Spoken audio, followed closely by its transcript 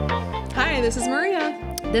this is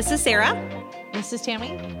Maria. This is Sarah. This is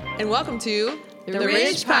Tammy. And welcome to The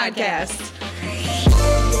Ridge Podcast.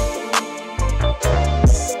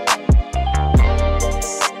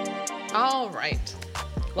 All right.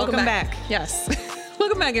 Welcome back. Yes.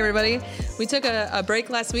 Welcome back, everybody. We took a break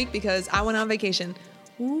last week because I went on vacation.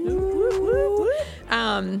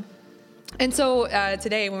 And so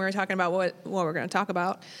today, when we were talking about what we're going to talk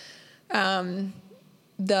about,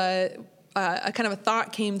 a kind of a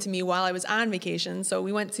thought came to me while I was on vacation. So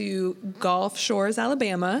we went to Gulf Shores,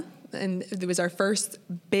 Alabama, and it was our first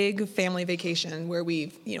big family vacation where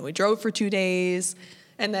we drove for 2 days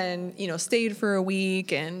and then, stayed for a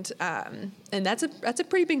week. And that's a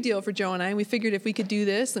pretty big deal for Joe and I. We figured if we could do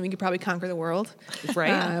this, then we could probably conquer the world.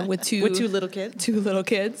 Right. With two little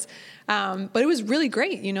kids. But it was really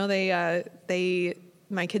great.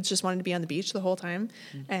 My kids just wanted to be on the beach the whole time,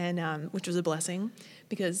 and which was a blessing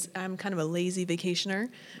because I'm kind of a lazy vacationer.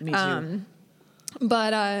 Me too.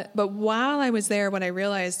 But while I was there, what I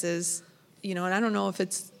realized is, and I don't know if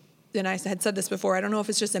it's, and I had said this before, I don't know if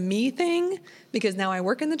it's just a me thing because now I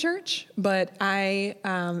work in the church, but I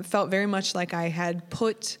felt very much like I had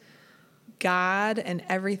put God and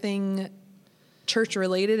everything church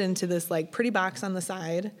related into this like pretty box on the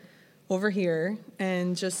side over here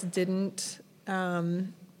and just didn't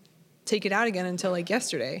take it out again until like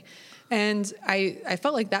yesterday. And I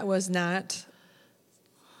felt like that was not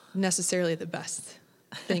necessarily the best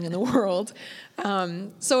thing in the world.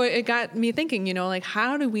 So it got me thinking, like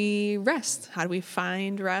how do we rest? How do we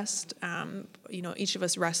find rest? Each of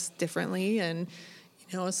us rests differently. And,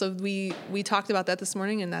 so we talked about that this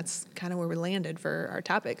morning and that's kind of where we landed for our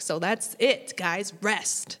topic. So that's it, guys,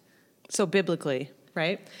 rest. So biblically,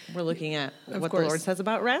 right? We're looking at what the Lord says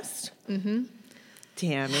about rest. Mm-hmm.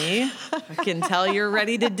 Tammy, I can tell you're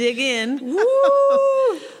ready to dig in. Woo!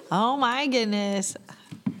 Oh my goodness.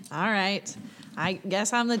 All right. I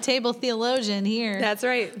guess I'm the table theologian here. That's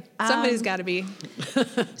right. Somebody's got to be.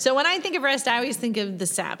 So when I think of rest, I always think of the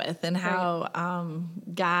Sabbath and how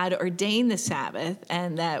God ordained the Sabbath,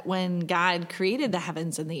 and that when God created the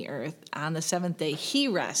heavens and the earth, on the seventh day, he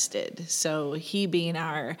rested. So he being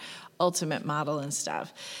our ultimate model and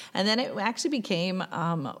stuff. And then it actually became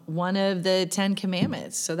one of the 10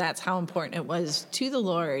 commandments. So that's how important it was to the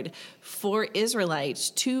Lord for Israelites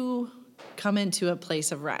to come into a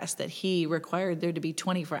place of rest, that he required there to be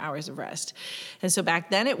 24 hours of rest. And so back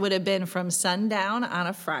then it would have been from sundown on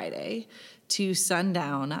a Friday to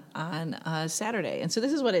sundown on a Saturday. And so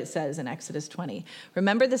this is what it says in Exodus 20.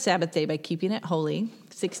 Remember the Sabbath day by keeping it holy.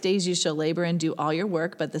 6 days you shall labor and do all your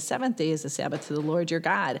work, but the seventh day is the Sabbath to the Lord your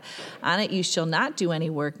God. On it you shall not do any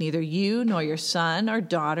work, neither you, nor your son or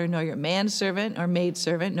daughter, nor your manservant or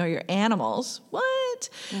maidservant, nor your animals. What?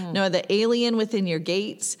 Nor the alien within your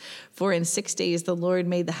gates. For in 6 days the Lord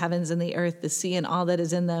made the heavens and the earth, the sea and all that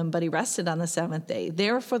is in them, but he rested on the seventh day.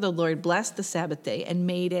 Therefore the Lord blessed the Sabbath day and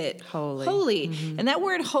made it holy. Mm-hmm. And that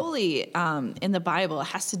word holy in the Bible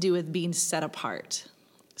has to do with being set apart.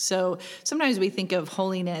 So sometimes we think of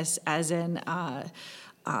holiness as in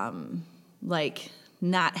like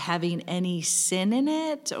not having any sin in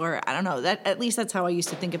it, or I don't know, that at least that's how I used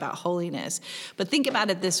to think about holiness. But think about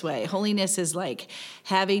it this way. Holiness is like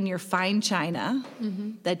having your fine china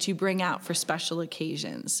that you bring out for special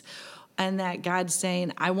occasions. And that God's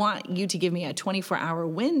saying, I want you to give me a 24-hour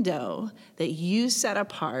window that you set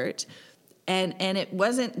apart. And it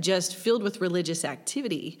wasn't just filled with religious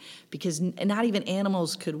activity, because not even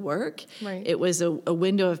animals could work. Right. It was a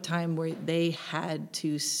window of time where they had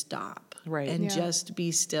to stop. Right. And just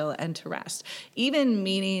be still and to rest. Even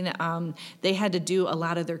meaning they had to do a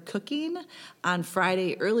lot of their cooking on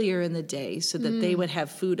Friday earlier in the day so that they would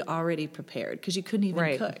have food already prepared, because you couldn't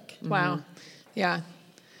even cook. Wow. Yeah.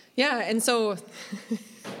 Yeah. And so,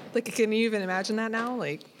 like, can you even imagine that now?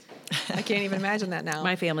 Like, I can't even imagine that now.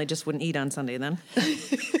 My family just wouldn't eat on Sunday then.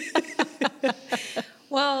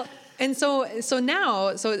 Well, and so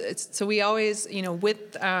now, so we always,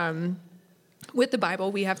 with the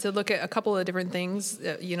Bible, we have to look at a couple of different things,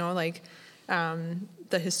 like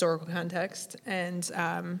the historical context, and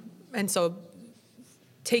so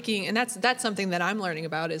taking, and that's something that I'm learning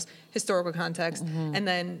about is historical context, and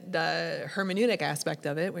then the hermeneutic aspect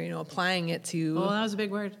of it, where applying it to. Oh, that was a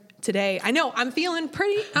big word. Today, I know I'm feeling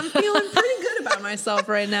pretty good about myself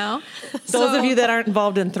right now. Those of you that aren't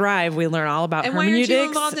involved in Thrive, we learn all about and hermeneutics. Why aren't you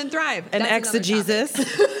involved in Thrive? And exegesis,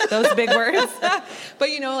 those big words. But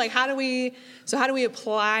like how do we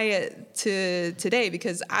apply it to today?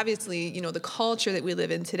 Because obviously, the culture that we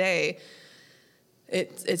live in today,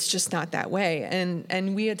 it's just not that way.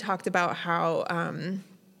 And we had talked about how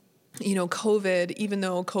COVID, even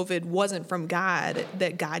though COVID wasn't from God,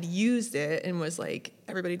 that God used it and was like,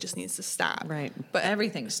 everybody just needs to stop. Right. But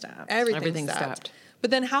Everything stopped. Everything stopped. But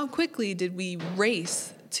then how quickly did we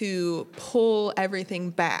race to pull everything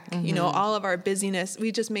back? All of our busyness,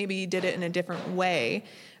 we just maybe did it in a different way.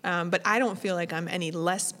 But I don't feel like I'm any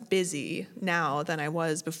less busy now than I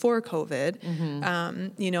was before COVID.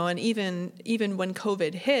 And even when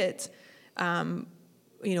COVID hit,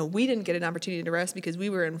 we didn't get an opportunity to rest because we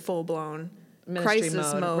were in full-blown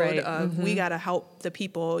crisis mode right. of we got to help the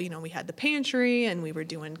people. We had the pantry, and we were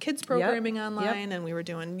doing kids programming online, and we were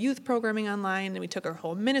doing youth programming online, and we took our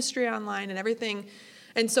whole ministry online and everything.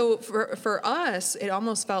 And so for us, it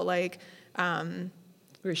almost felt like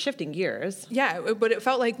we were shifting gears. Yeah, but it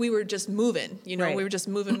felt like we were just moving. Right. We were just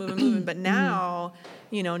moving. But now,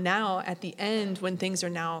 now at the end, when things we're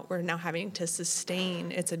now having to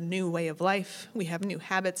sustain. It's a new way of life. We have new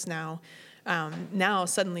habits now. Now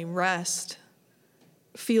suddenly rest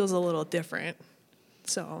feels a little different.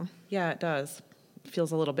 So yeah, it does. It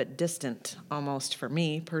feels a little bit distant almost for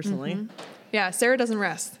me personally. Yeah, Sarah doesn't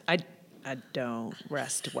rest. I don't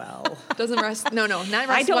rest well. Doesn't rest? No, not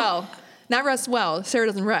rest well. Not rest well. Sarah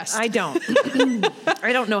doesn't rest. I don't.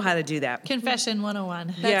 I don't know how to do that. Confession 101.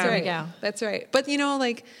 That's There right. we go. That's right. But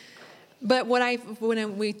but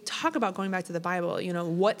when we talk about going back to the Bible,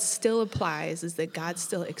 what still applies is that God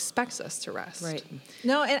still expects us to rest. Right.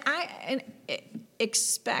 No, and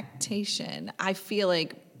expectation, I feel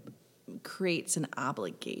like creates an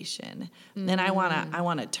obligation. And I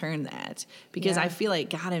want to turn that because I feel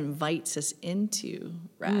like God invites us into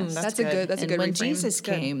rest. That's a good and when reframe. Jesus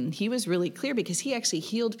came, he was really clear because he actually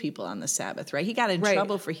healed people on the Sabbath, right? He got in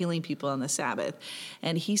trouble for healing people on the Sabbath.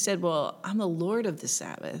 And he said, well, I'm the Lord of the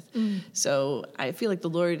Sabbath. So I feel like the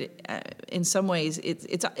Lord, in some ways,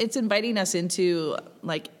 it's inviting us into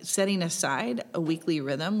like setting aside a weekly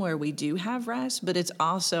rhythm where we do have rest, but it's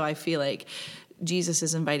also, I feel like, Jesus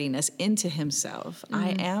is inviting us into himself.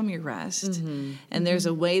 I am your rest. And there's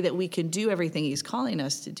a way that we can do everything he's calling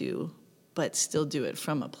us to do, but still do it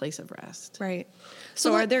from a place of rest. Right.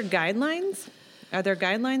 So are there guidelines? Are there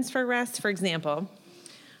guidelines for rest? For example,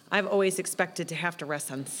 I've always expected to have to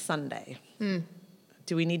rest on Sunday.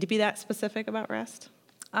 Do we need to be that specific about rest?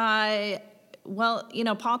 Well,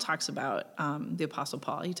 Paul talks about, the Apostle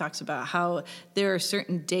Paul, he talks about how there are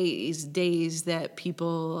certain days that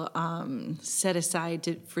people set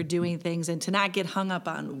aside for doing things and to not get hung up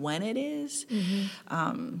on when it is.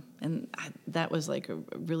 That was like a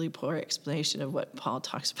really poor explanation of what Paul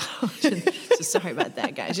talks about. So sorry about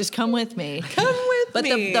that, guys. Just come with me. But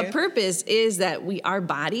the purpose is that our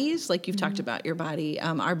bodies, like you've talked about your body,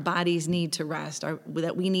 our bodies need to rest,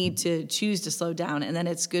 that we need to choose to slow down, and then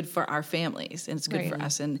it's good for our families, and it's good for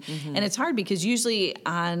us. And it's hard because usually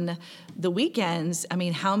on the weekends, I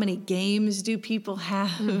mean, how many games do people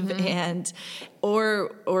have? And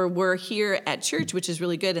or we're here at church, which is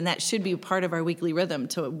really good, and that should be part of our weekly rhythm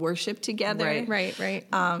to worship together. Right.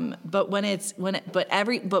 But when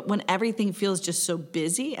everything feels just so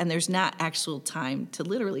busy and there's not actual time to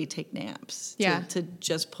literally take naps, to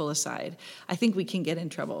just pull aside, I think we can get in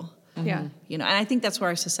trouble. Yeah. And I think that's where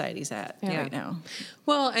our society's at right now.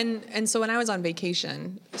 Well, and so when I was on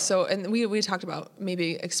vacation, and we talked about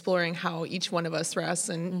maybe exploring how each one of us rests.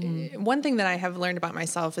 And one thing that I have learned about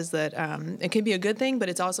myself is that it can be a good thing, but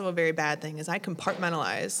it's also a very bad thing, is I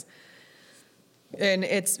compartmentalize. And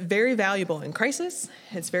it's very valuable in crisis.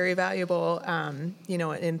 It's very valuable,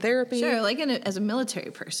 in therapy. Sure, like as a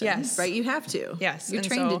military person, yes, right? You have to. Yes, you're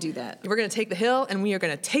trained to do that. We're going to take the hill, and we are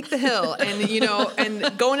going to take the hill, and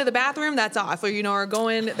and go into the bathroom. That's off, or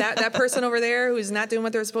going that person over there who's not doing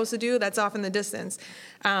what they're supposed to do. That's off in the distance.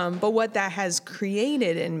 But what that has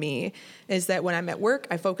created in me is that when I'm at work,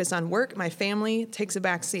 I focus on work. My family takes a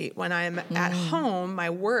back seat. When I'm at home, my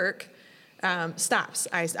work stops.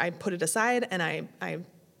 I put it aside, and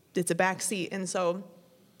it's a back seat. And so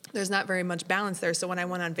there's not very much balance there. So when I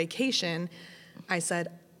went on vacation, I said,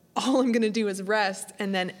 all I'm going to do is rest.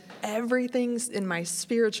 And then everything's in my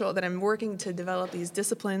spiritual, that I'm working to develop these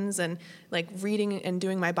disciplines, and like reading and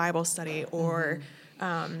doing my Bible study, or,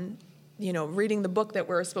 reading the book that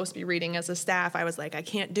we're supposed to be reading as a staff. I was like, I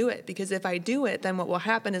can't do it, because if I do it, then what will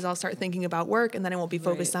happen is I'll start thinking about work, and then I won't be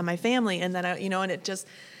focused on my family. And then, and it just...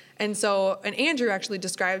 And Andrew actually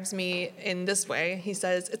describes me in this way. He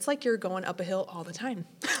says, it's like you're going up a hill all the time.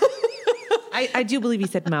 I do believe he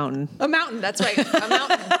said mountain. A mountain, that's right. A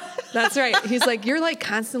mountain. That's right. He's like, you're like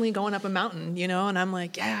constantly going up a mountain, And I'm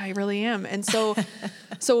like, yeah, I really am. And so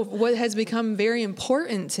what has become very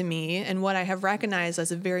important to me, and what I have recognized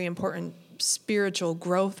as a very important spiritual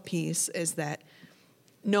growth piece, is that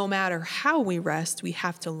no matter how we rest, we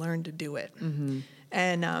have to learn to do it.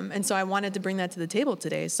 And so I wanted to bring that to the table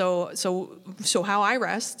today. So how I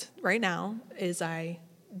rest right now is I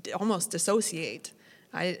almost dissociate.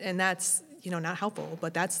 And that's, not helpful,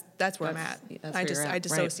 but that's where I'm at. I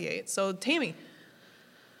dissociate. Right. So Tammy,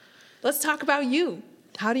 let's talk about you.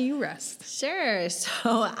 How do you rest? Sure. So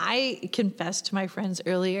I confessed to my friends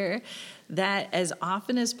earlier that as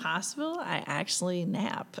often as possible, I actually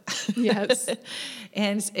nap. Yes.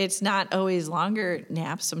 And it's not always longer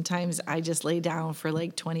naps. Sometimes I just lay down for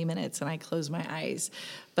like 20 minutes and I close my eyes.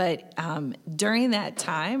 But during that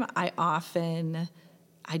time, I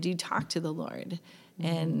do talk to the Lord.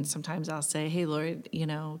 And sometimes I'll say, hey, Lord,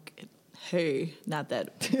 hey, not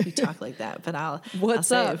that we talk like that, but I'll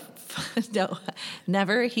say, no,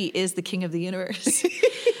 never. He is the King of the universe.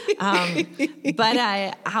 But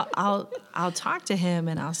I'll talk to him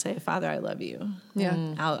and I'll say, Father, I love you.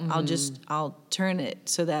 Yeah. I'll turn it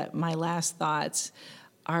so that my last thoughts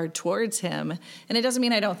are towards him. And it doesn't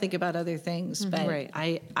mean I don't think about other things, but Right.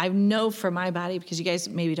 I know for my body, because you guys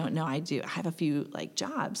maybe don't know, I have a few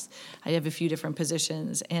jobs. I have a few different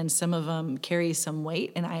positions, and some of them carry some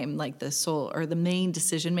weight, and I am like the sole or the main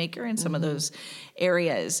decision maker in some of those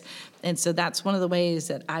areas. And so that's one of the ways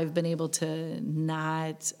that I've been able to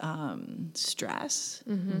not stress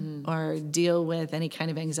or deal with any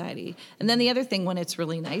kind of anxiety. And then the other thing, when it's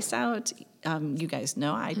really nice out, you guys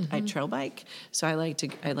know I trail bike, so I like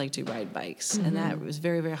to ride bikes, and that was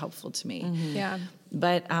very, very helpful to me. Yeah.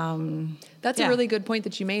 But that's a really good point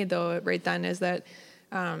that you made, though, right then, is that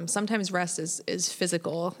sometimes rest is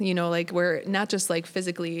physical, like we're not just like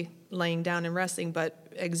physically laying down and resting, but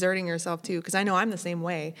exerting yourself too. Because I know I'm the same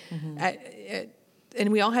way.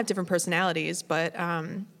 And we all have different personalities, but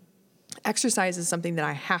exercise is something that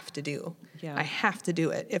I have to do. Yeah. I have to do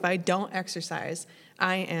it. If I don't exercise,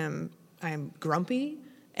 I'm grumpy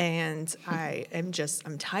and I'm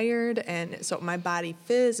tired. And so my body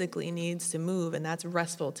physically needs to move, and that's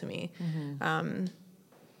restful to me.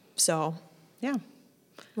 So Yeah.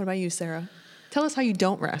 what about you, Sarah? Tell us how you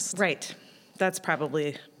don't rest. Right. That's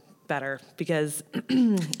probably better because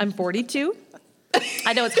I'm 42.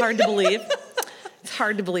 I know it's hard to believe. It's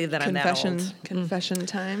hard to believe that I'm that old. Confession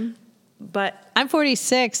time. But I'm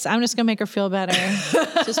 46. I'm just going to make her feel better.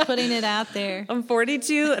 Just putting it out there. I'm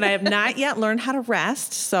 42 and I have not yet learned how to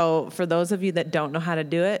rest. So for those of you that don't know how to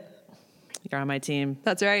do it, you're on my team.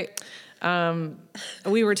 That's right.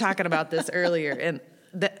 We were talking about this earlier, and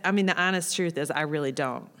the honest truth is I really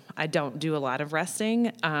don't. I don't do a lot of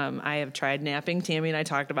resting. I have tried napping. Tammy and I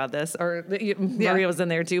talked about this, or Maria was in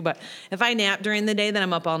there too. But if I nap during the day, then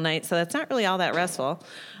I'm up all night. So that's not really all that restful.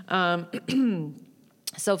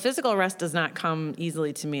 So physical rest does not come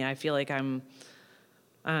easily to me. I feel like I'm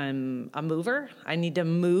a mover. I need to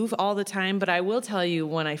move all the time. But I will tell you,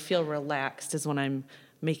 when I feel relaxed is when I'm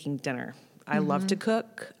making dinner. I love to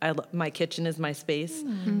cook. My kitchen is my space.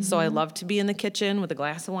 So I love to be in the kitchen with a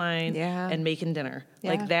glass of wine and making dinner. Yeah.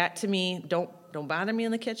 Like that to me, don't bother me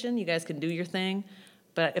in the kitchen. You guys can do your thing.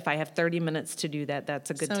 But if I have 30 minutes to do that, that's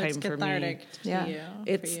a good time for me.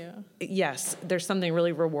 Yes, there's something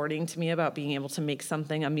really rewarding to me about being able to make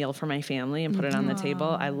a meal for my family and put it on the table.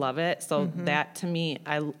 I love it. So that to me,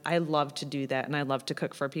 I love to do that, and I love to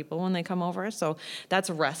cook for people when they come over. So that's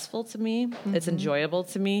restful to me. It's enjoyable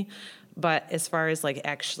to me. But as far as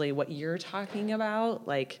actually what you're talking about,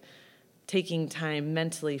 taking time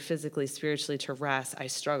mentally, physically, spiritually to rest, I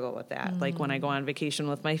struggle with that. Like when I go on vacation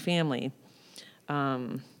with my family,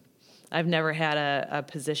 I've never had a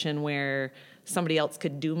position where somebody else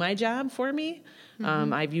could do my job for me.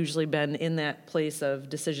 I've usually been in that place of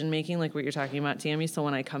decision making, like what you're talking about, Tammy. So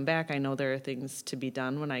when I come back, I know there are things to be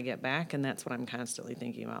done when I get back, and that's what I'm constantly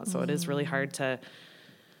thinking about. So it is really hard to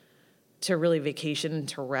really vacation and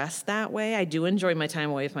to rest that way. I do enjoy my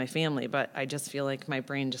time away with my family, but I just feel like my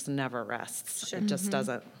brain just never rests. Sure. It just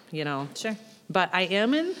doesn't, Sure. But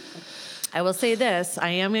I will say this, I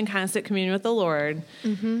am in constant communion with the Lord,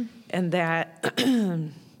 and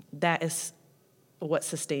that is what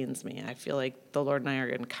sustains me. I feel like the Lord and I are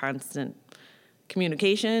in constant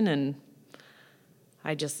communication, and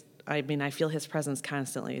I feel his presence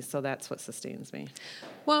constantly, so that's what sustains me.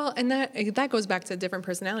 Well, and that goes back to different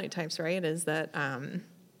personality types, right? Is that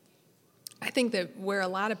I think that where a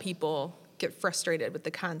lot of people get frustrated with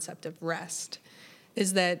the concept of rest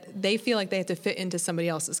is that they feel like they have to fit into somebody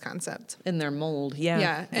else's concept. In their mold, yeah.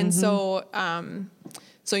 Yeah, and so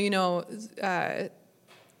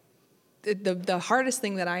the hardest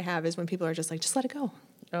thing that I have is when people are just like, just let it go.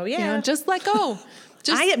 Oh, yeah. Just let go.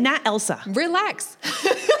 I am not Elsa. Relax.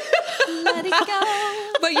 Let it go.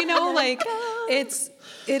 But it's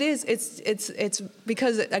It is. It's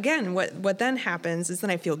because, again, what then happens is then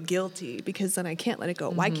I feel guilty because then I can't let it go.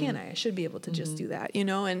 Why can't I? I should be able to just do that,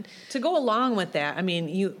 And to go along with that, I mean,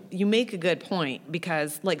 you make a good point,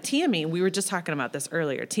 because like Tammy, we were just talking about this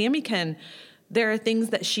earlier. Tammy there are things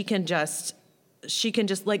that she can just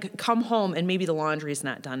like come home and maybe the laundry's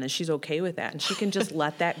not done and she's okay with that and she can just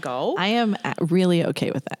let that go. I am really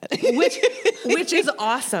okay with that. Which is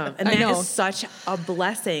awesome. And I that know. is such a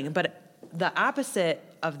blessing. But the opposite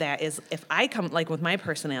of that is if I come, like with my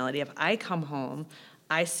personality, if I come home,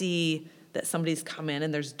 I see that somebody's come in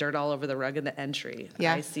and there's dirt all over the rug in the entry.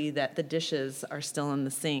 Yeah. I see that the dishes are still in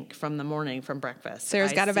the sink from the morning from breakfast.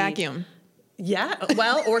 Sarah's got a vacuum. Yeah,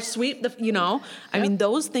 well, or sweep I mean,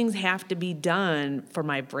 those things have to be done for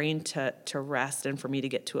my brain to rest and for me to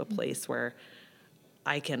get to a place where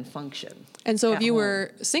I can function. And so if you home.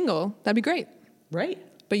 were single, that'd be great. Right.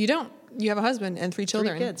 But you don't. You have a husband and 3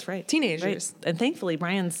 children. 3 kids, right. Teenagers. Right. And thankfully,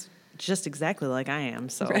 Brian's just exactly like I am.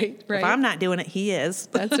 So Right. if I'm not doing it, he is.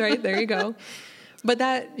 That's right. There you go. But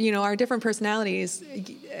that, our different personalities,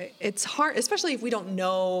 it's hard, especially if we don't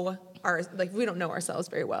know we don't know ourselves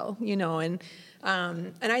very well, and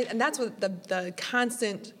that's what the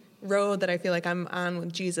constant road that I feel like I'm on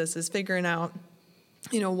with Jesus is figuring out,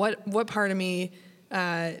 what part of me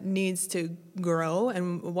needs to grow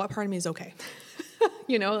and what part of me is okay.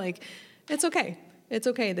 It's okay. It's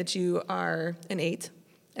okay that you are an 8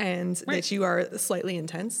 and that you are slightly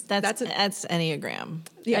intense. That's Enneagram.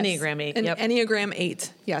 Yes. Enneagram 8. An Yep. Enneagram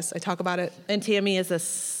 8. Yes, I talk about it. And Tammy is a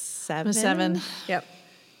 7. I'm a 7. Yep.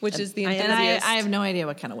 Which is the And enthusiast. I have no idea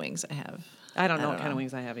what kind of wings I have. I don't know what kind of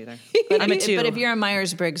wings I have either. But I'm a 2. But if you're a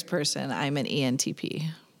Myers-Briggs person, I'm an ENTP.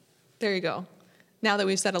 There you go. Now that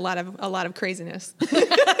we've said a lot of craziness.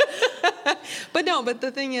 But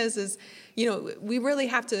the thing is, we really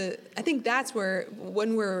have to, I think that's where,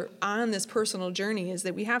 when we're on this personal journey, is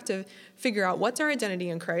that we have to figure out what's our identity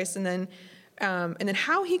in Christ and then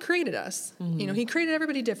how he created us. Mm-hmm. He created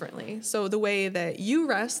everybody differently. So the way that you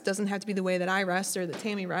rest doesn't have to be the way that I rest or that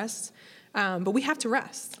Tammy rests. But we have to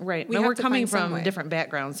rest. Right. We And have we're to coming find some from way. different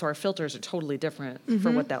backgrounds, so our filters are totally different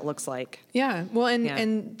for what that looks like. Yeah. Well, Yeah.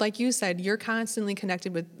 and like you said, you're constantly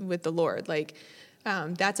connected with the Lord.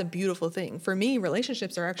 That's a beautiful thing. For me,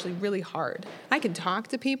 relationships are actually really hard. I can talk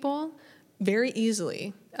to people very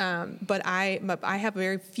easily, but I have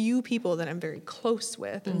very few people that I'm very close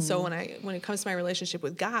with. And so when it comes to my relationship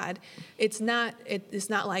with God, it's not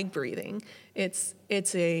like breathing. It's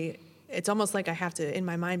almost like I have to, in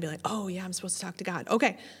my mind, be like, oh yeah, I'm supposed to talk to God.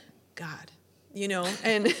 Okay, God,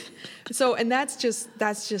 and so, and that's just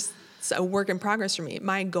a work in progress for me.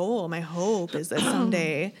 My goal, my hope is that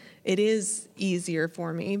someday it is easier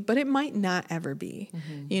for me, but it might not ever be,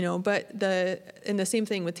 but and the same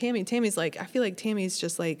thing with Tammy. Tammy's like, I feel like Tammy's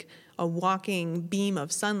just like a walking beam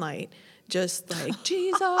of sunlight, just like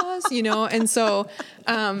Jesus, and so,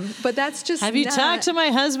 but that's just Have you talked to my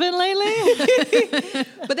husband lately?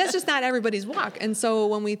 but that's just not everybody's walk. And so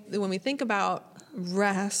when we think about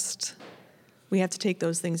rest, we have to take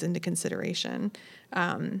those things into consideration.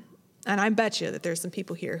 And I bet you that there's some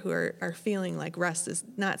people here who are feeling like rest is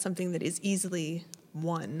not something that is easily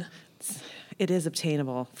won. It is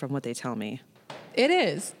obtainable from what they tell me. It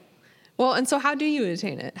is. Well, and so how do you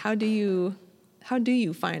attain it? How do you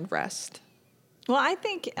find rest? Well, I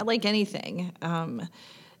think like anything,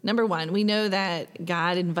 number one, we know that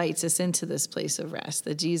God invites us into this place of rest,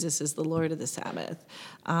 that Jesus is the Lord of the Sabbath.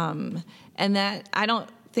 And that I don't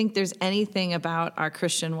think there's anything about our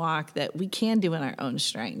Christian walk that we can do in our own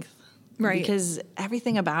strength. Right. Because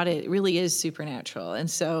everything about it really is supernatural. And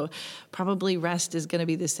so probably rest is going to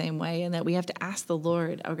be the same way, and that we have to ask the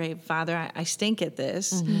Lord, okay, Father, I stink at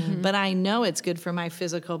this, but I know it's good for my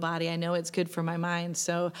physical body. I know it's good for my mind.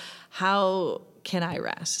 So how can I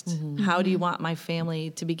rest? How do you want my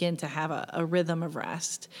family to begin to have a rhythm of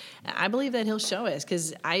rest? I believe that he'll show us,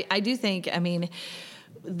 because I do think,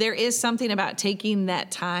 there is something about taking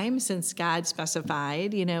that time, since God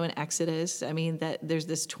specified, in Exodus, that there's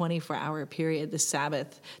this 24-hour period, the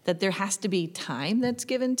Sabbath, that there has to be time that's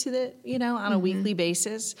given to the, on a weekly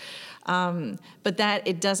basis. But that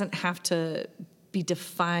it doesn't have to be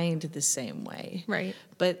defined the same way. Right.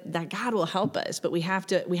 But that God will help us. But we have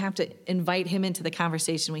to invite him into the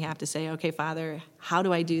conversation. We have to say, okay, Father, how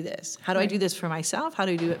do I do this? How do I do this for myself? How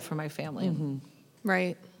do I do it for my family?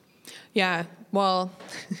 Right. Yeah. Well,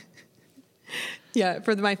 yeah,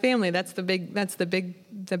 for my family, that's the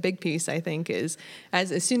big piece, I think, is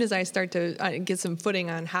as soon as I start to get some footing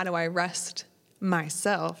on how do I rest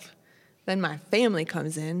myself, then my family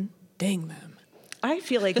comes in. Dang them. I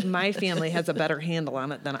feel like my family has a better handle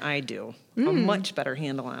on it than I do, a much better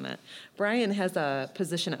handle on it. Brian has a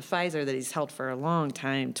position at Pfizer that he's held for a long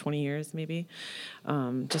time, 20 years maybe,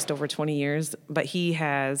 just over 20 years. But he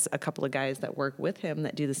has a couple of guys that work with him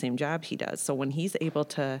that do the same job he does. So when he's able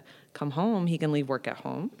to come home, he can leave work at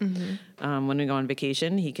home. When we go on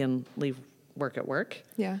vacation, he can leave work at work.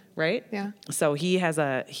 Yeah. Right? Yeah. So he has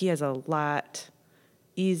a lot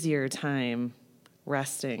easier time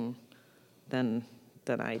resting than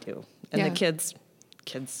I do. And the kids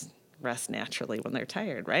rest naturally when they're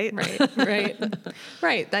tired, right?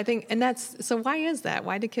 Right. I think, and so why is that?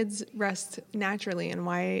 Why do kids rest naturally, and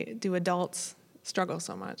why do adults struggle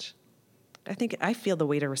so much? I feel the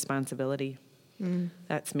weight of responsibility.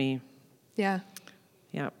 That's me. Yeah.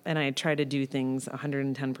 Yeah. And I try to do things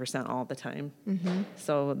 110% all the time.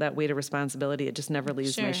 So that weight of responsibility, it just never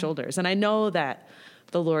leaves my shoulders. And I know that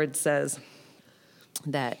the Lord says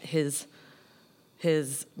that his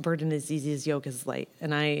burden is easy, his yoke is light.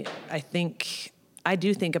 And I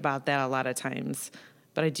do think about that a lot of times,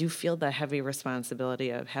 but I do feel the heavy responsibility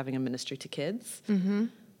of having a ministry to kids. And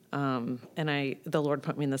the Lord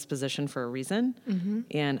put me in this position for a reason,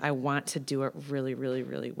 and I want to do it really, really,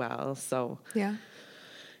 really well. So yeah,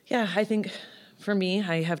 I think for me,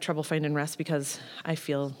 I have trouble finding rest because I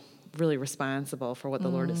feel really responsible for what the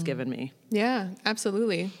Lord has given me. Yeah,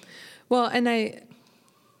 absolutely. Well, and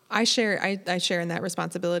I share in that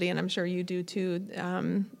responsibility, and I'm sure you do too.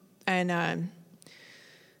 And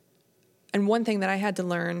one thing that I had to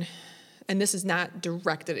learn, and this is not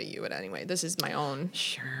directed at you in any way. This is my own.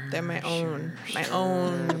 My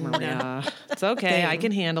own. Yeah, it's okay. Thing. I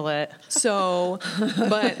can handle it. So,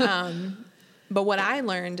 but what I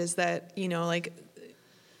learned is that, like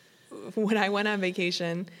when I went on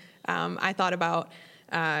vacation, I thought about,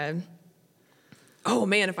 oh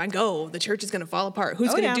man, if I go, the church is going to fall apart.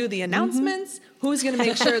 Who's going to do the announcements? Who's going to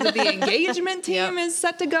make sure that the engagement team is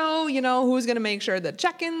set to go? Who's going to make sure that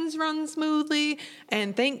check-ins run smoothly?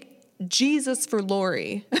 And thank Jesus for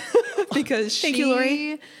Lori, because she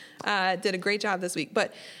did a great job this week.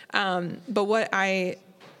 But what I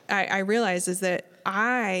realized is that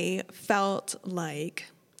I felt like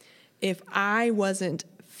if I wasn't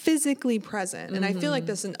physically present, and I feel like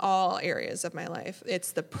this in all areas of my life,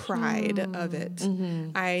 it's the pride of it.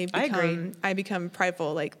 I become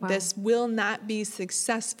prideful. Like, this will not be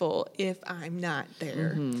successful if I'm not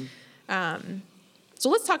there. So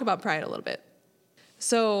let's talk about pride a little bit.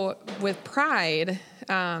 So with pride,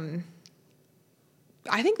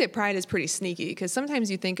 I think that pride is pretty sneaky, because sometimes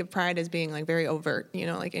you think of pride as being like very overt,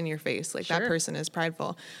 like in your face, like that person is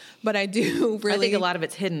prideful. But I do really... I think a lot of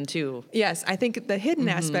it's hidden too. Yes, I think the hidden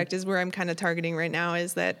aspect is where I'm kind of targeting right now,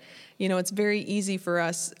 is that, it's very easy for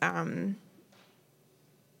us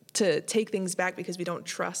to take things back because we don't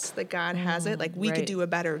trust that God has it. Like, we could do a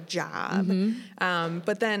better job.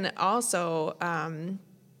 But then also,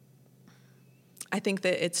 I think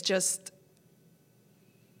that it's just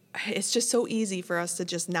so easy for us to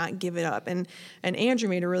just not give it up. And Andrew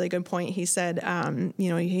made a really good point. He said,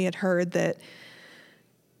 he had heard that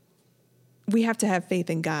we have to have faith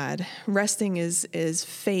in God. Resting is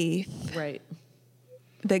faith. Right.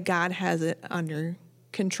 That God has it under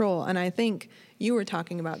control. And I think you were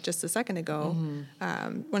talking about just a second ago. Why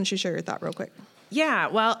don't you share your thought real quick? Yeah,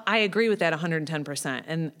 well, I agree with that 110%.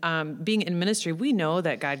 And being in ministry, we know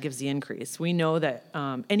that God gives the increase. We know that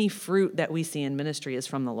any fruit that we see in ministry is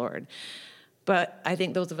from the Lord. But I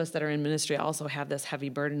think those of us that are in ministry also have this heavy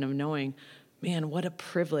burden of knowing, man, what a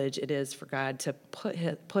privilege it is for God to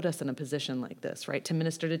put us in a position like this, right? To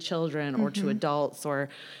minister to children or to adults, or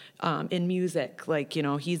in music. Like,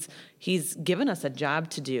 he's given us a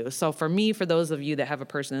job to do. So for me, for those of you that have a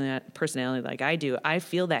personality like I do, I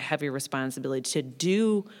feel that heavy responsibility to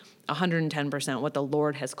do 110% what the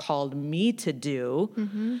Lord has called me to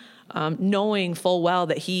do, knowing full well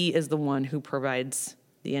that he is the one who provides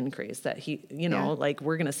the increase, that he, like,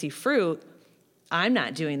 we're going to see fruit. I'm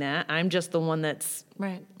not doing that. I'm just the one that's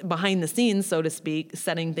behind the scenes, so to speak,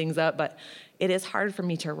 setting things up. But it is hard for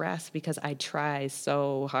me to rest because I try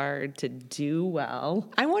so hard to do well.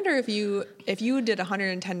 I wonder if you did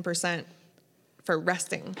 110% for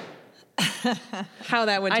resting, how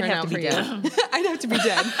that would turn out for you. I'd have to be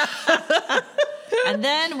dead. And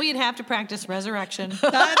then we'd have to practice resurrection.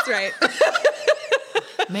 That's right.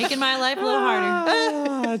 Making my life a little harder.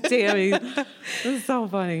 Oh, Tammy. This is so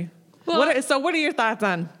funny. Well, what are your thoughts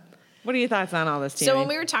on? What are your thoughts on all this, Tammy? So when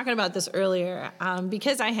we were talking about this earlier,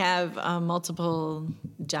 because I have multiple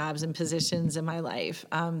jobs and positions in my life,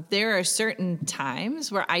 there are certain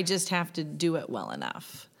times where I just have to do it well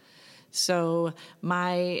enough. So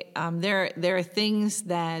my there are things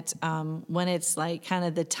that when it's like kind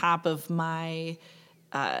of the top of my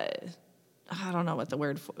I don't know what the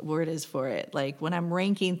word is for it. Like when I'm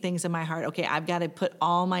ranking things in my heart, okay, I've got to put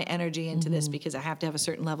all my energy into this because I have to have a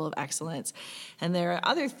certain level of excellence. And there are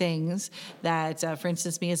other things that, for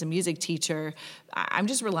instance, me as a music teacher, I'm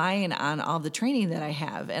just relying on all the training that I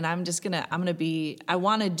have. And I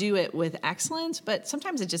want to do it with excellence, but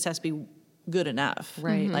sometimes it just has to be good enough,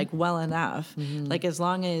 right? Like well enough. Like as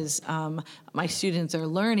long as my students are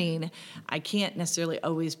learning, I can't necessarily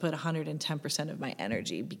always put 110% of my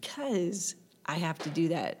energy because I have to do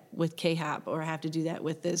that with K-Hop, or I have to do that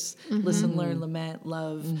with this Listen, Learn, Lament,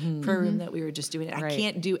 Love program that we were just doing. I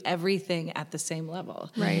can't do everything at the same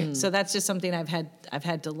level. Right. So that's just something I've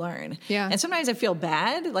had to learn. Yeah. And sometimes I feel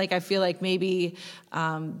bad. Like I feel like maybe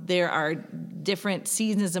there are different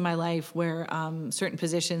seasons in my life where certain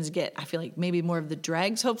positions I feel like maybe more of the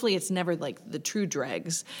dregs. Hopefully it's never like the true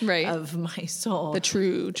dregs of my soul. The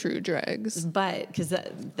true dregs. But because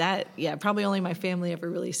that probably only my family ever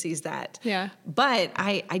really sees that. Yeah. But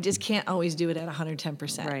I just can't always do it at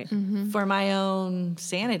 110%. Right. For my own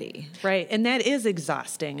sanity. Right. And that is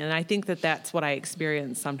exhausting. And I think that's what I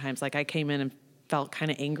experience sometimes. Like I came in and felt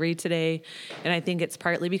kind of angry today. And I think it's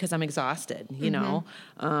partly because I'm exhausted, you know.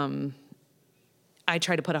 I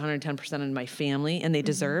try to put 110% into my family, and they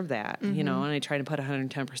deserve that, you know. And I try to put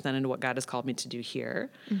 110% into what God has called me to do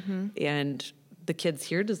here. And the kids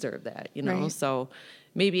here deserve that, you know. Right. So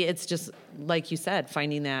maybe it's just, like you said,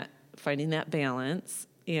 finding that balance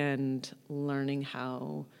and learning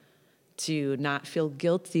how to not feel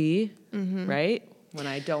guilty, right? When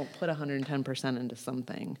I don't put 110% into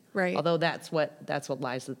something. Right. Although that's what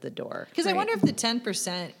lies at the door. Because I wonder if the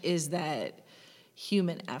 10% is that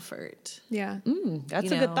human effort. Yeah.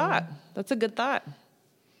 That's a good thought. That's a good thought.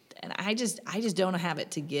 And I just don't have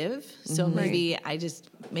it to give. So maybe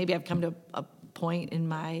I've come to a point in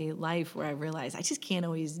my life where I realize I just can't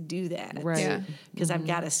always do that. Right. Yeah. Because I've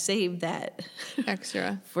got to save that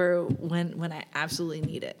Extra. for when I absolutely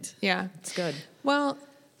need it. Yeah. It's good. Well,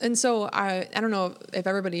 and so I don't know if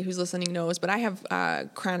everybody who's listening knows, but I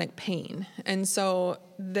have chronic pain. And so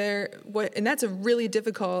and that's a really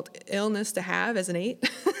difficult illness to have as an 8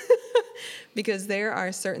 because there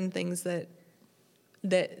are certain things that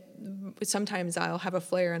sometimes I'll have a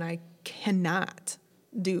flare and I cannot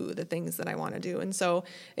do the things that I want to do. And so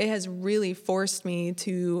it has really forced me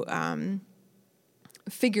to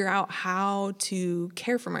figure out how to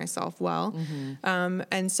care for myself well.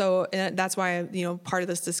 And so that's why, part of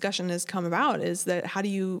this discussion has come about is that how do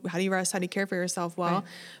you rest? How do you care for yourself well? Right.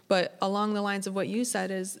 But along the lines of what you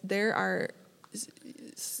said is there are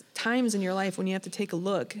times in your life when you have to take a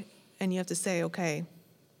look and you have to say, okay,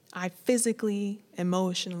 I physically,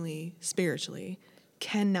 emotionally, spiritually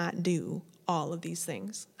cannot do all of these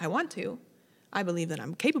things. I want to. I believe that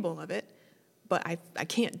I'm capable of it, but I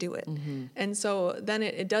can't do it. And so then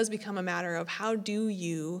it does become a matter of how do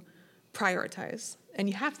you prioritize? And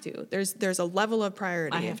you have to. There's a level of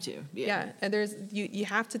priority. I have to. Yeah. And you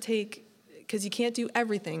have to take, because you can't do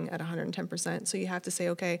everything at 110%. So you have to say,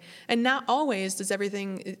 okay, and not always does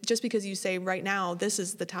everything, just because you say right now, this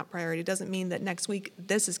is the top priority, doesn't mean that next week,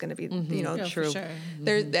 this is going to be, True. For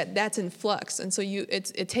sure. That's in flux. And so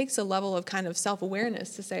it takes a level of kind of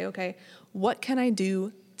self-awareness to say, okay, what can I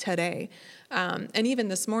do today? And even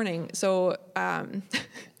this morning, so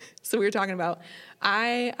we were talking about,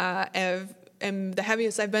 I am the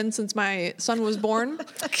heaviest I've been since my son was born.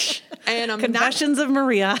 And Confessions of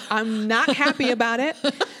Maria. I'm not happy about it.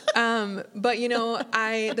 But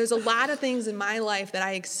there's a lot of things in my life that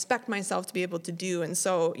I expect myself to be able to do. And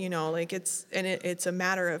so, it's a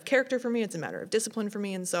matter of character for me. It's a matter of discipline for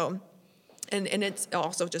me. And so, and it's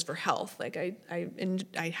also just for health. Like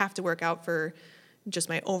I have to work out for just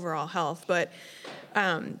my overall health. But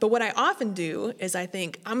what I often do is I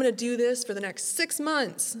think I'm going to do this for the next 6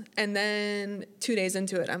 months. And then 2 days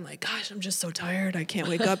into it, I'm like, gosh, I'm just so tired. I can't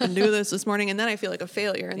wake up and do this morning. And then I feel like a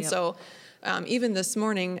failure. And so even this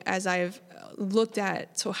morning, as I've looked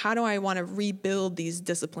at, so how do I want to rebuild these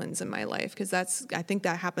disciplines in my life? Because I think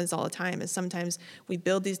that happens all the time, is sometimes we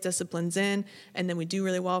build these disciplines in and then we do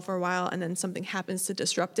really well for a while. And then something happens to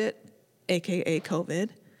disrupt it, AKA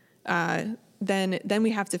COVID. Then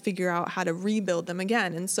we have to figure out how to rebuild them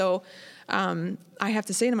again. And so I have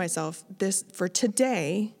to say to myself, for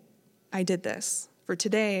today, I did this. For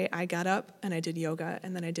today, I got up and I did yoga,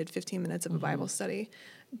 and then I did 15 minutes of a Bible study.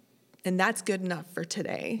 And that's good enough for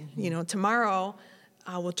today. Tomorrow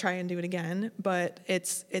I will try and do it again, but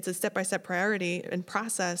it's a step-by-step priority and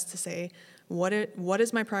process to say, what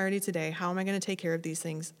is my priority today? How am I going to take care of these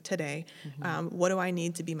things today? What do I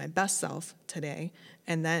need to be my best self today?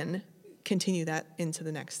 And then continue that into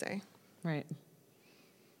the next day. Right.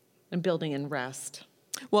 And building in rest.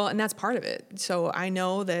 Well, and that's part of it. So I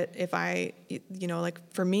know that if I,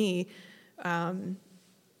 like for me,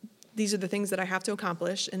 these are the things that I have to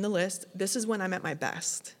accomplish in the list. This is when I'm at my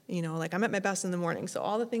best. Like I'm at my best in the morning. So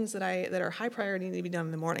all the things that are high priority need to be done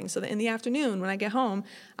in the morning. So that in the afternoon, when I get home,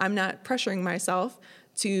 I'm not pressuring myself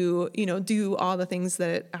to, do all the things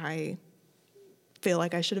that I feel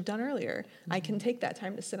like I should have done earlier. I can take that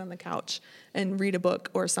time to sit on the couch and read a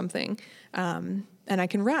book or something, and I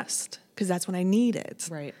can rest because that's when I need it.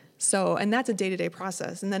 Right. So, and that's a day-to-day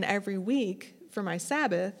process. And then every week for my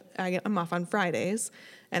Sabbath, I'm off on Fridays,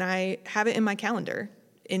 and I have it in my calendar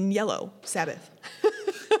in yellow, Sabbath.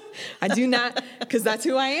 I do not, because that's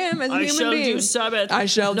who I am as a human being. I shall do Sabbath. I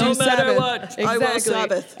shall no do Sabbath. No matter what, exactly. I will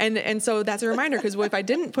Sabbath. And so that's a reminder, because if I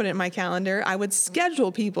didn't put it in my calendar, I would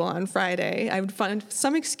schedule people on Friday. I would find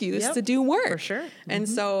some excuse to do work. For sure. And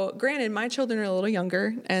so, granted, my children are a little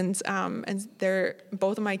younger, and they're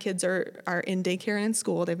both of my kids are in daycare and in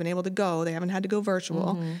school. They've been able to go. They haven't had to go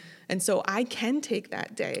virtual. And so I can take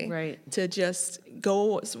that day to just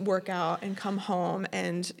go work out and come home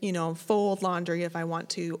and, fold laundry if I want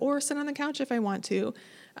to, or sit on the couch if I want to.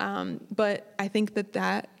 But I think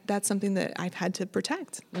that's something that I've had to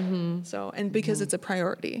protect. So, and because it's a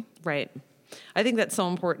priority. Right. I think that's so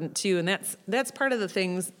important too. And that's part of the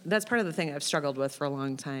thing I've struggled with for a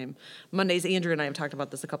long time. Mondays, Andrew and I have talked about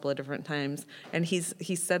this a couple of different times, and he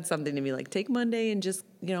said something to me like, take Monday and just,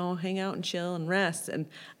 hang out and chill and rest. And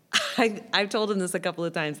I've told him this a couple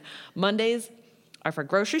of times. Mondays are for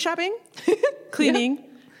grocery shopping, cleaning,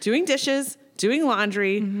 doing dishes, doing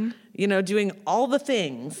laundry, doing all the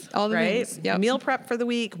things, right? Things. Yep. Meal prep for the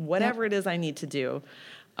week, whatever it is I need to do.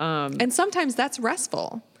 And sometimes that's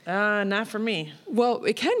restful. Not for me. Well,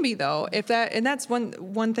 it can be though. That's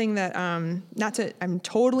one thing that I'm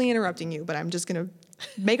totally interrupting you, but I'm just gonna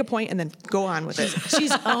make a point and then go on with it.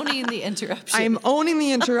 She's owning the interruption. I'm owning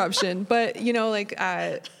the interruption, but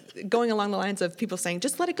going along the lines of people saying,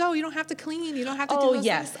 just let it go. You don't have to clean. You don't have to do those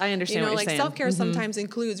yes. things. I understand what you're saying. Self-care sometimes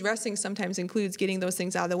includes resting, sometimes includes getting those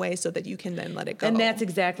things out of the way so that you can then let it go. And that's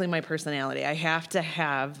exactly my personality. I have to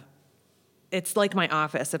have, it's like my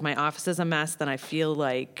office. If my office is a mess, then I feel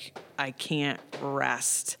like I can't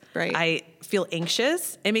rest. Right. I feel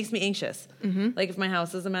anxious. It makes me anxious. Like if my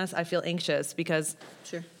house is a mess, I feel anxious because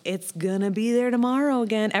it's going to be there tomorrow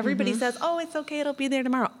again. Everybody says, oh, it's okay. It'll be there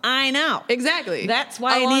tomorrow. I know. Exactly. That's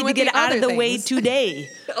why I need to get out of the way today.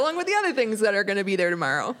 Along with the other things that are going to be there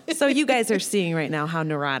tomorrow. So you guys are seeing right now how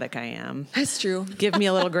neurotic I am. That's true. Give me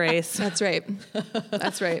a little grace. That's right.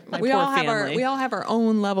 That's right. My we poor all family. have our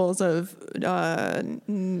own levels of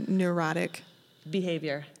neurotic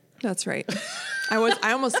behavior. That's right.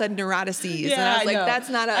 I almost said neurotices. Yeah, and I was like, know. that's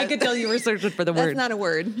not a... I could tell you were searching for the word. That's not a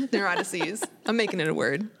word, neurotices. I'm making it a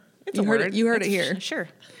word. It's a word. You heard it here. Sure,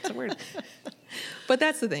 it's a word. But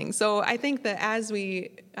that's the thing. So I think that as we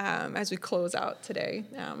close out today,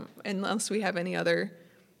 unless we have any other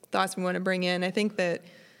thoughts we want to bring in, I think that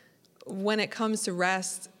when it comes to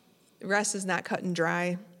rest is not cut and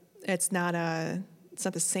dry. It's not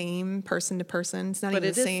the same person to person. It's not but even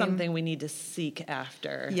the same. But it is something we need to seek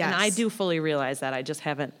after. Yes. And I do fully realize that. I just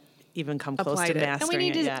haven't even come close to mastering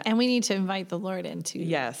it yet. And we need to invite the Lord into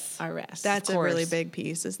our rest. That's a really big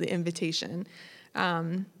piece, is the invitation.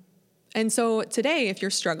 And so today, if you're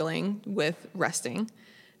struggling with resting,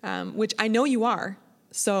 which I know you are,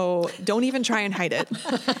 so don't even try and hide it.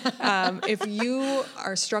 If you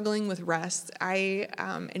are struggling with rest, I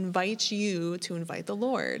invite you to invite the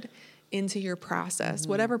Lord into your process,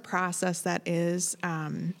 whatever process that is.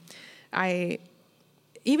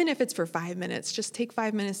 Even if it's for 5 minutes, just take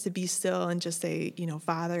 5 minutes to be still and just say,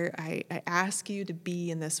 Father, I ask you to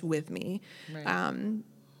be in this with me. Right.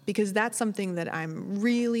 Because that's something that I'm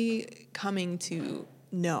really coming to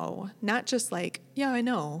know. Not just like, I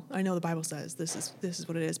know the Bible says this is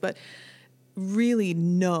what it is, but really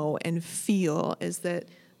know and feel is that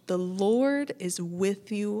the Lord is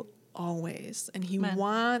with you always, and he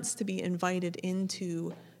wants to be invited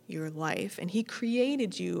into your life, and he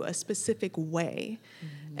created you a specific way.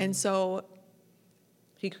 And so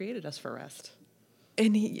he created us for rest,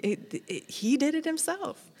 and he did it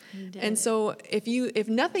himself. And so if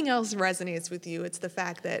nothing else resonates with you, it's the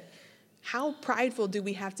fact that how prideful do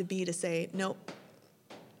we have to be to say, nope,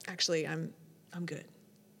 actually I'm good.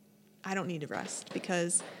 I don't need to rest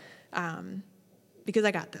because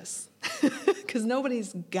I got this. Because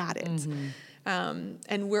nobody's got it.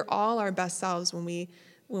 And we're all our best selves when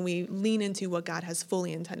when we lean into what God has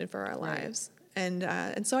fully intended for our lives.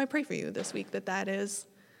 And so I pray for you this week that's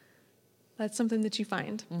something that you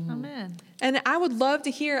find. Amen. And I would love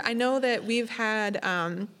to hear, I know that we've had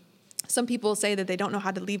some people say that they don't know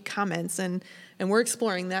how to leave comments, and we're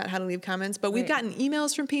exploring that, how to leave comments. But we've gotten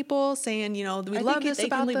emails from people saying, we love this they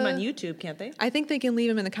about can leave them on YouTube, can't they? I think they can leave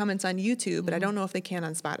them in the comments on YouTube, but I don't know if they can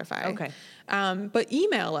on Spotify. Okay. But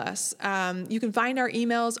email us. You can find our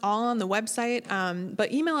emails all on the website.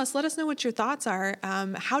 But email us. Let us know what your thoughts are.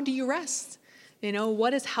 How do you rest?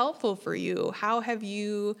 What is helpful for you? How do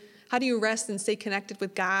you rest and stay connected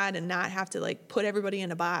with God and not have to put everybody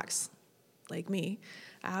in a box like me?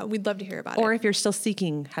 We'd love to hear about it. Or if you're still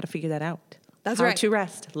seeking how to figure that out. That's how right. to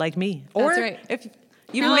rest like me. That's or right. if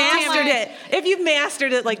you've mastered it. If you've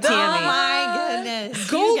mastered it like Tammy. Oh my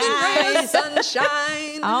goodness. Golden You rays,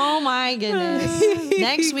 sunshine. Oh my goodness.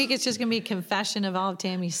 Next week it's just going to be a confession of all of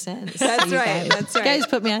Tammy's sins. That's You right. guys. That's right. You guys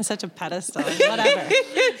put me on such a pedestal.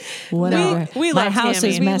 Whatever. We My love house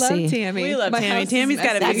Tammy. is We messy. love Tammy. We love My Tammy. house is Tammy's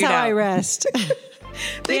got it messy. That's figured how out. I rest.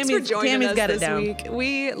 Thanks for joining Tammy's us got it this down. week.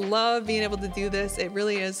 We love being able to do this. It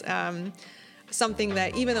really is something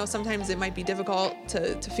that, even though sometimes it might be difficult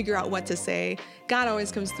to figure out what to say, God always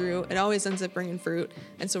comes through. It always ends up bringing fruit.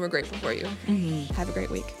 And so we're grateful for you. Have a great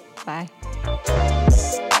week. Bye.